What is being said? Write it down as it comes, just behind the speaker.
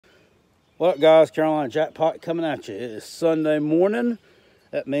What up, guys? Carolina Jackpot coming at you. It is Sunday morning.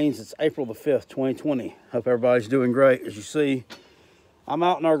 That means it's April the 5th, 2020. Hope everybody's doing great. As you see, I'm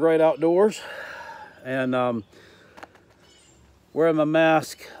out in our great outdoors and wearing my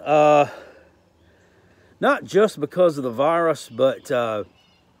mask. Not just because of the virus, but I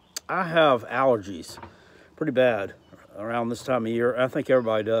have allergies pretty bad around this time of year. I think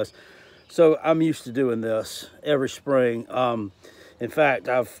everybody does. So I'm used to doing this every spring. In fact,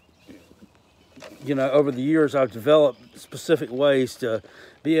 over the years, I've developed specific ways to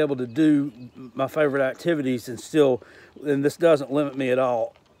be able to do my favorite activities and this doesn't limit me at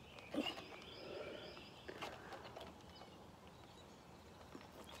all.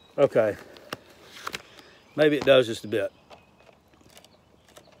 Okay. Maybe it does just a bit.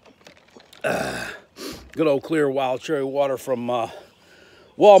 Good old clear wild cherry water from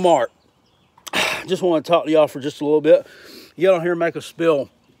Walmart. Just want to talk to y'all for just a little bit. You don't hear make a spill.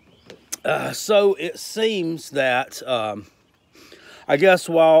 So it seems that, I guess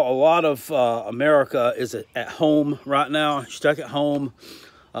while a lot of America is at home right now, stuck at home,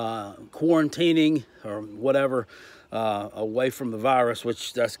 quarantining or whatever, away from the virus,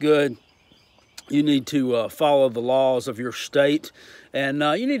 which that's good. You need to follow the laws of your state, and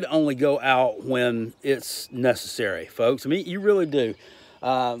you need to only go out when it's necessary, folks. I mean, you really do.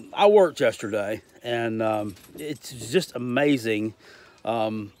 I worked yesterday, and it's just amazing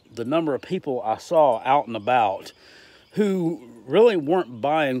the number of people I saw out and about who really weren't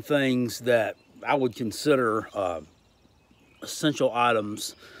buying things that I would consider essential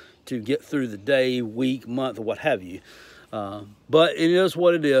items to get through the day, week, month, or what have you. But it is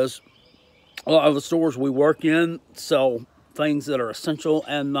what it is. A lot of the stores we work in sell things that are essential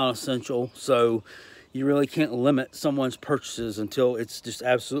and non-essential, so you really can't limit someone's purchases until it's just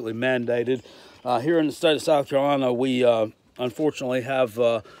absolutely mandated. Here in the state of South Carolina, we unfortunately have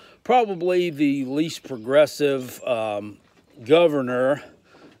probably the least progressive governor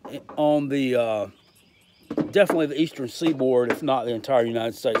on the definitely the eastern seaboard, if not the entire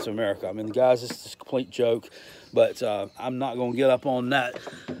United States of America. I mean, guys, this is a complete joke, but I'm not going to get up on that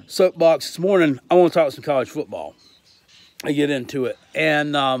soapbox this morning. I want to talk some college football. I get into it,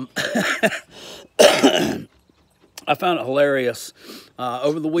 and I found it hilarious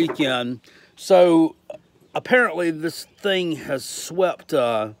over the weekend. So apparently this thing has swept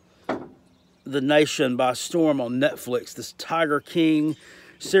the nation by storm on Netflix, this Tiger King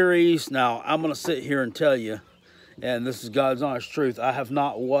series. Now, I'm going to sit here and tell you, and this is God's honest truth, I have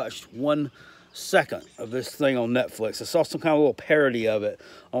not watched 1 second of this thing on Netflix. I saw some kind of little parody of it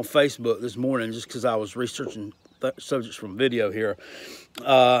on Facebook this morning just because I was researching subjects from video here.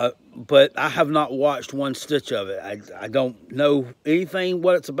 But I have not watched 1 stitch of it. I don't know anything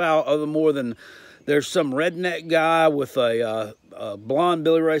what it's about other more than there's some redneck guy with a blonde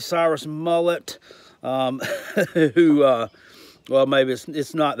Billy Ray Cyrus mullet who... well, maybe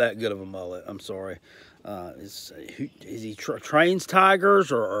it's not that good of a mullet. I'm sorry. Is he trains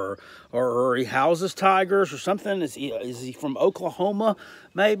tigers or he houses tigers or something? Is he from Oklahoma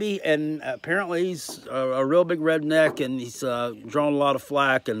maybe? And apparently he's a real big redneck, and he's drawn a lot of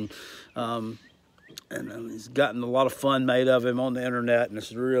flack, and he's gotten a lot of fun made of him on the internet, and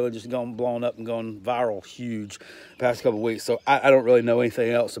it's really just blown up and gone viral huge the past couple of weeks. So I don't really know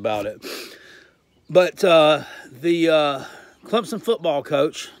anything else about it. But the Clemson football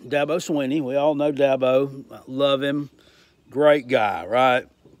coach, Dabo Swinney, we all know Dabo, love him, great guy, right?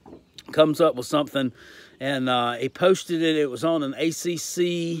 Comes up with something, and he posted it. It was on an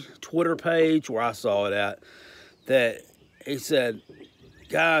ACC Twitter page where I saw it at, that he said,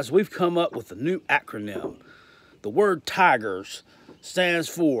 guys, we've come up with a new acronym. The word Tigers stands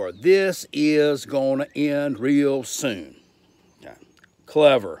for, this is going to end real soon. Okay.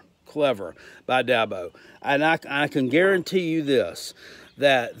 Clever by Dabo. And I can guarantee you this,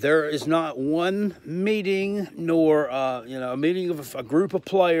 that there is not one meeting nor a meeting of a group of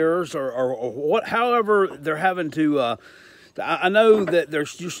players or what, however they're having to I know that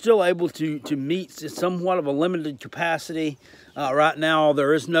you're still able to meet somewhat of a limited capacity. Right now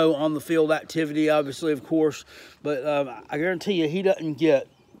there is no on the field activity, obviously, of course, but I guarantee you he doesn't get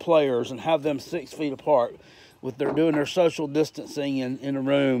players and have them 6 feet apart they're doing their social distancing in a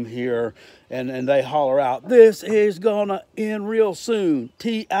room here, and they holler out, this is gonna end real soon,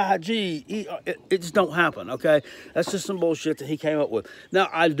 T-I-G-E-R. It just don't happen, okay? That's just some bullshit that he came up with. Now,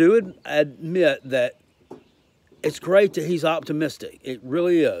 I do admit that it's great that he's optimistic. It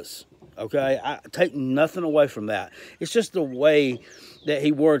really is, okay? I take nothing away from that. It's just the way that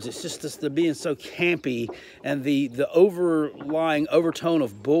he words. It's just the being so campy and the overlying overtone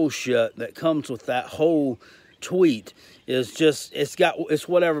of bullshit that comes with that whole tweet is just, it's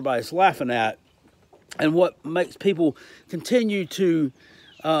what everybody's laughing at. And what makes people continue to,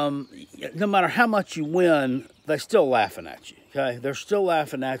 no matter how much you win, they're still laughing at you, okay? They're still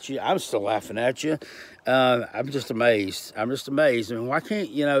laughing at you. I'm still laughing at you. I'm just amazed. I'm just amazed. I mean, why can't,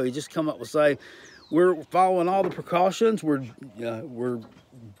 you know, you just come up with say, we're following all the precautions. We're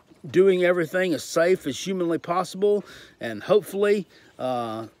doing everything as safe as humanly possible, and hopefully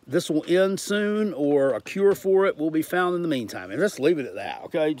this will end soon, or a cure for it will be found in the meantime. And let's leave it at that,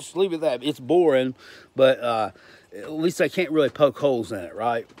 okay? Just leave it at that. It's boring, but at least they can't really poke holes in it,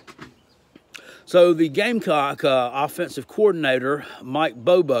 right? So the Gamecock offensive coordinator, Mike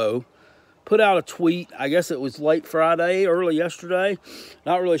Bobo, put out a tweet. I guess it was late Friday, early yesterday.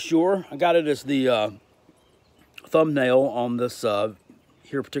 Not really sure. I got it as the thumbnail on this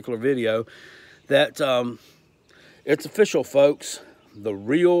here particular video. That it's official, folks. The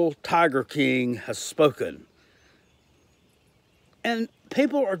real Tiger King has spoken. And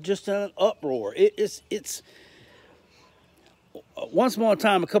people are just in an uproar. It's once upon a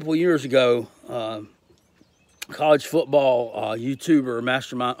time, a couple of years ago, college football YouTuber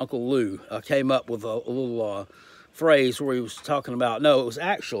Mastermind Uncle Lou came up with a little phrase where he was talking about, no, it was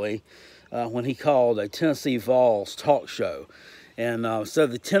actually when he called a Tennessee Vols talk show. And so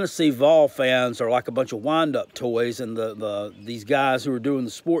the Tennessee Vol fans are like a bunch of wind-up toys, and these guys who are doing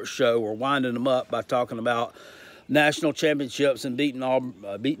the sports show were winding them up by talking about national championships and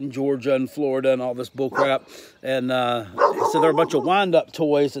beating Georgia and Florida and all this bullcrap. And so they're a bunch of wind-up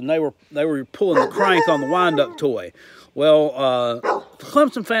toys, and they were pulling the crank on the wind-up toy. Well, the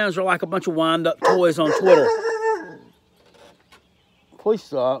Clemson fans are like a bunch of wind-up toys on Twitter. Please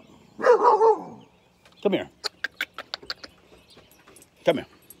stop. Come here. Come here.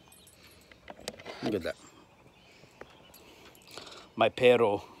 Look at that. My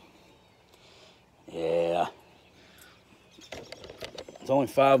perro. Yeah. It's only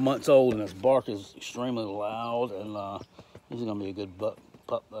 5 months old, and his bark is extremely loud, and he's going to be a good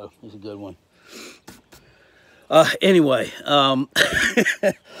pup, though. He's a good one. Anyway,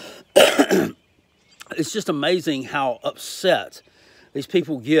 it's just amazing how upset these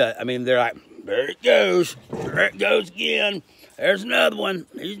people get. I mean, they're like, there it goes. There it goes again. There's another one.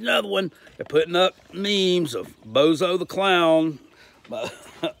 Here's another one. They're putting up memes of Bozo the Clown,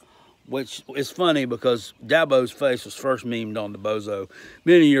 which is funny because Dabo's face was first memed on the Bozo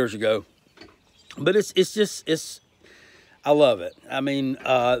many years ago. But it's I love it. I mean,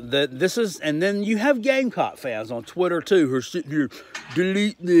 this is, and then you have Gamecock fans on Twitter too who are sitting here,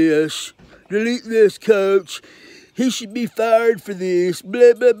 delete this, coach. He should be fired for this,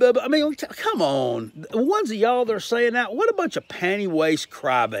 blah, blah, blah, blah. I mean, come on. The ones of y'all that are saying that, what a bunch of panty-waist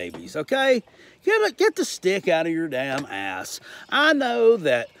crybabies, okay? Get the stick out of your damn ass. I know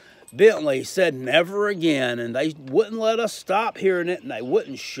that Bentley said never again, and they wouldn't let us stop hearing it, and they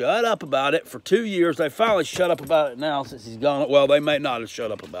wouldn't shut up about it for 2 years. They finally shut up about it now since he's gone. Well, they may not have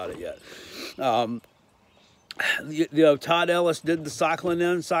shut up about it yet. You know, Todd Ellis did the cycling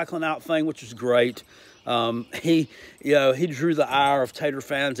in, cycling out thing, which was great. He drew the ire of Tater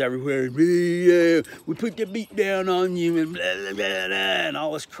fans everywhere. Yeah, we put the beat down on you and blah, blah, blah, blah, and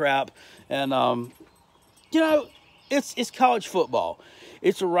all this crap. And, you know, it's college football.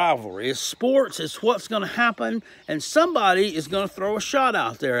 It's a rivalry. It's sports. It's what's going to happen. And somebody is going to throw a shot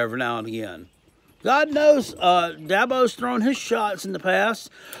out there every now and again. God knows Dabo's thrown his shots in the past.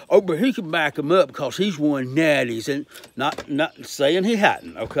 Oh, but he can back him up because he's won natties. And not saying he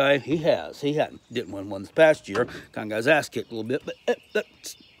hadn't, okay? He has. He hadn't. Didn't win one this past year. Kind of got his ass kicked a little bit, but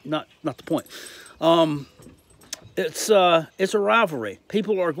that's not the point. It's a rivalry.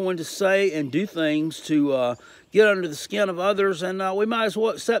 People are going to say and do things to get under the skin of others, and we might as well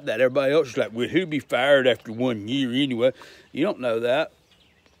accept that. Everybody else is like, well, he'll be fired after 1 year anyway. You don't know that.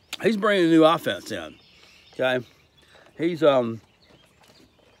 He's bringing a new offense in, okay? He's putting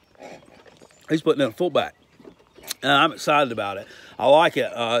in a fullback, and I'm excited about it. I like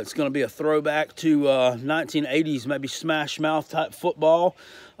it. It's going to be a throwback to 1980s, maybe Smash Mouth type football.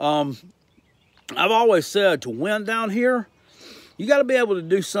 I've always said to win down here, you got to be able to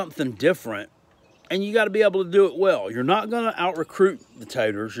do something different, and you got to be able to do it well. You're not going to out-recruit the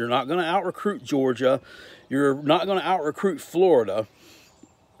Taters. You're not going to out-recruit Georgia. You're not going to out-recruit Florida.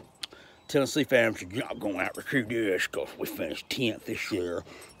 Tennessee fans, you're not going to out-recruit us because we finished 10th this year.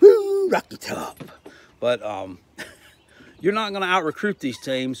 Woo, Rocky Top. But you're not going to out-recruit these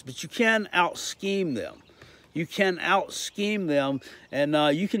teams, but you can out-scheme them. You can out-scheme them, and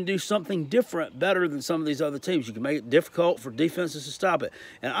you can do something different better than some of these other teams. You can make it difficult for defenses to stop it.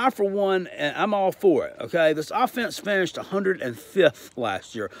 And I, for one, I'm all for it, okay? This offense finished 105th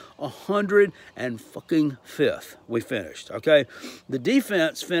last year. 105th we finished, okay? The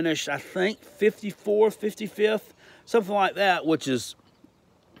defense finished, I think, 54th, 55th, something like that, which is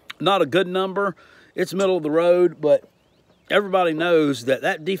not a good number. It's middle of the road, but everybody knows that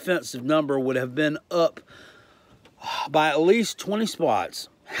that defensive number would have been up by at least 20 spots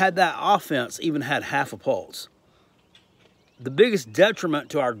had that offense even had half a pulse. The biggest detriment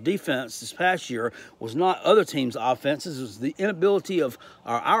to our defense this past year was not other teams' offenses. It was the inability of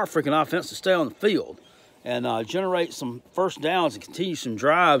our freaking offense to stay on the field and generate some first downs and continue some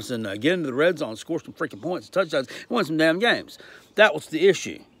drives and get into the red zone, score some freaking points and touchdowns, and win some damn games. That was the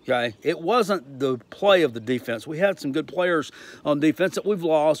issue. Okay, it wasn't the play of the defense. We had some good players on defense that we've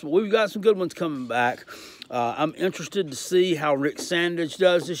lost, but we've got some good ones coming back. I'm interested to see how Rick Sandage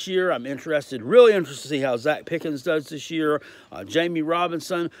does this year. I'm really interested to see how Zach Pickens does this year. Jamie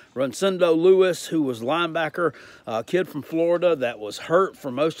Robinson, Runcindo Lewis, who was linebacker, kid from Florida that was hurt for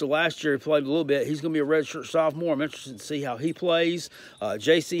most of last year. He played a little bit. He's going to be a redshirt sophomore. I'm interested to see how he plays.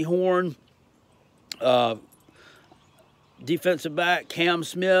 J.C. Horn, defensive back, Cam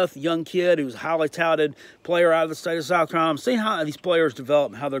Smith, young kid who's a highly touted player out of the state of South Carolina. See how these players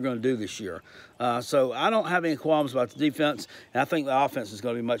develop and how they're going to do this year. So I don't have any qualms about the defense, and I think the offense is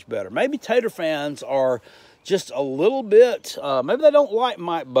going to be much better. Maybe Tater fans are just a little bit, maybe they don't like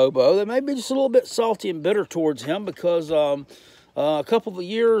Mike Bobo. They may be just a little bit salty and bitter towards him because a couple of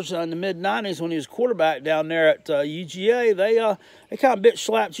years in the mid-'90s when he was quarterback down there at UGA, they kind of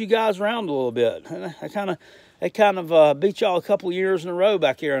bitch-slapped you guys around a little bit. They kind of beat y'all a couple of years in a row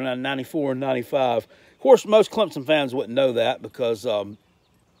back here in 94 and 95. Of course, most Clemson fans wouldn't know that because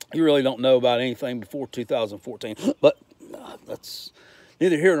you really don't know about anything before 2014. But that's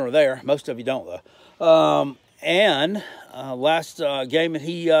neither here nor there. Most of you don't, though. Last game that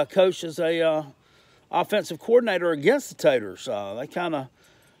he coached as a offensive coordinator against the Taters,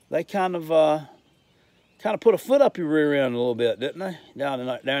 they kind of put a foot up your rear end a little bit, didn't they?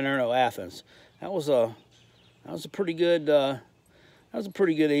 Down there in Athens. That was a pretty good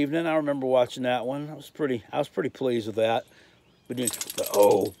evening. I remember watching that one. I was pretty pleased with that. But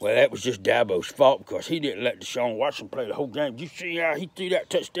that was just Dabo's fault because he didn't let Deshaun Watson play the whole game. Did you see how he threw that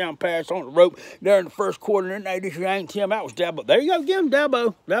touchdown pass on the rope there in the first quarter and then they just yanked him? That was Dabo. There you go again,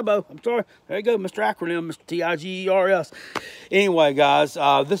 Dabo. I'm sorry. There you go, Mr. Acronym, Mr. Tigers. Anyway, guys,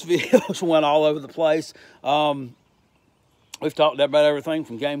 this video went all over the place. We've talked about everything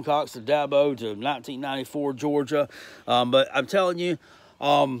from Gamecocks to Dabo to 1994 Georgia. But I'm telling you,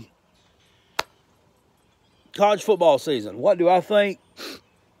 college football season, what do I think?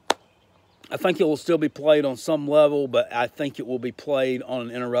 I think it will still be played on some level, but I think it will be played on an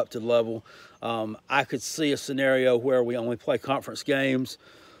interrupted level. I could see a scenario where we only play conference games,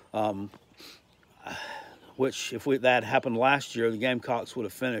 which if that happened last year, the Gamecocks would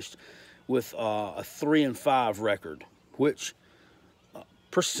have finished with a 3-5 record, which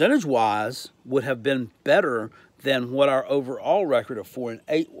percentage-wise would have been better than what our overall record of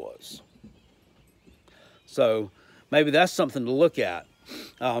 4-8 was. So maybe that's something to look at.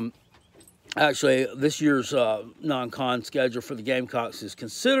 Actually, this year's non-con schedule for the Gamecocks is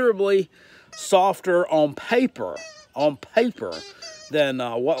considerably softer on paper than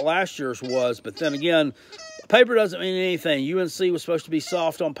what last year's was. But then again, paper doesn't mean anything. UNC was supposed to be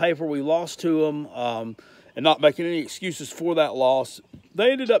soft on paper. We lost to them, and not making any excuses for that loss. They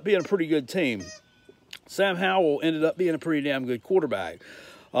ended up being a pretty good team. Sam Howell ended up being a pretty damn good quarterback.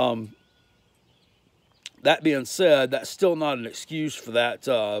 That being said, that's still not an excuse for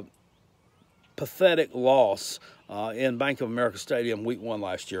that pathetic loss in Bank of America Stadium week 1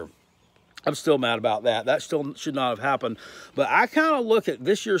 last year. I'm still mad about that. That still should not have happened. But I kind of look at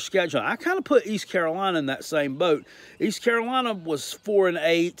this year's schedule. I kind of put East Carolina in that same boat. East Carolina was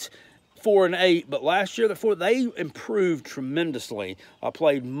 4-8, but last year they improved tremendously.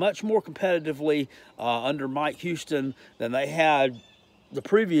 Played much more competitively under Mike Houston than they had the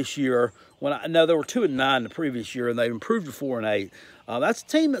previous year. When I know they were 2-9 the previous year, and they improved to 4-8. That's a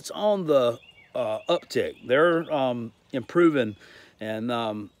team that's on the uptick. They're improving, and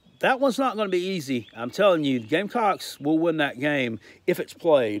that one's not going to be easy. I'm telling you, the Gamecocks will win that game if it's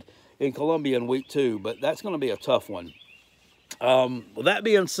played in Columbia in week 2, but that's going to be a tough one. With that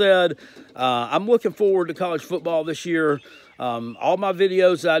being said, I'm looking forward to college football this year. All my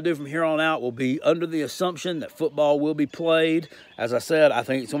videos that I do from here on out will be under the assumption that football will be played. As I said, I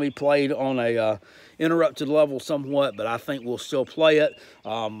think it's going to be played on a interrupted level somewhat, but I think we'll still play it.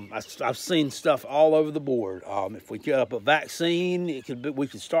 I've seen stuff all over the board. If we get up a vaccine, we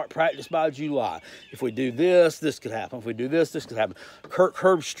could start practice by July. If we do this, this could happen. If we do this, this could happen. Kirk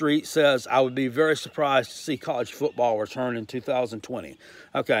Herbstreit says, I would be very surprised to see college football return in 2020.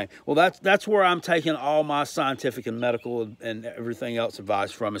 Okay, well, that's where I'm taking all my scientific and medical and everything else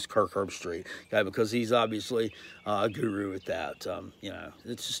advice from, is Kirk Herbstreit, okay, because he's obviously a guru at that. You know,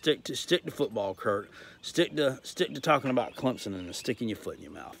 it's stick to football, Kurt. Stick to talking about Clemson and sticking your foot in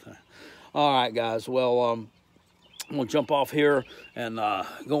your mouth. All right, guys. Well, I'm gonna jump off here and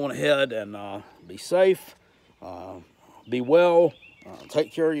go on ahead and be safe, be well,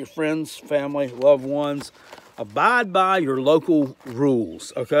 take care of your friends, family, loved ones. Abide by your local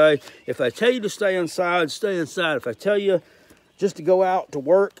rules, okay? If they tell you to stay inside, stay inside. If they tell you just to go out to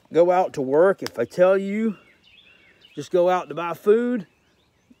work, go out to work. If they tell you just go out to buy food,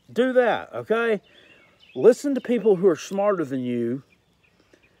 do that, okay? Listen to people who are smarter than you,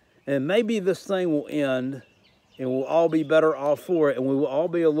 and maybe this thing will end, and we'll all be better off for it, and we will all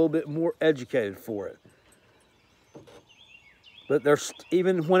be a little bit more educated for it. But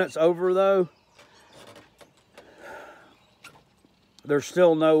even when it's over, though, there's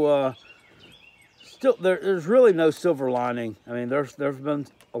still no, there's really no silver lining. I mean, there's been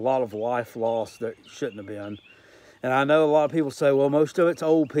a lot of life lost that shouldn't have been. And I know a lot of people say, well, most of it's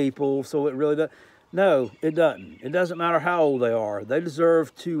old people, so it really doesn't. No, it doesn't. It doesn't matter how old they are. They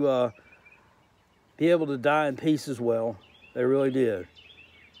deserve to be able to die in peace as well. They really did.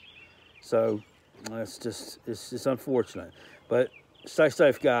 So it's just unfortunate. But stay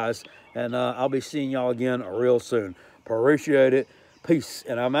safe, guys. And I'll be seeing y'all again real soon. Appreciate it. Peace.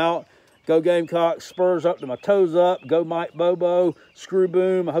 And I'm out. Go Gamecocks. Spurs up to my toes up. Go Mike Bobo. Screw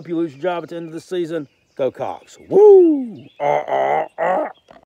Boom. I hope you lose your job at the end of the season. Go Cox. Woo!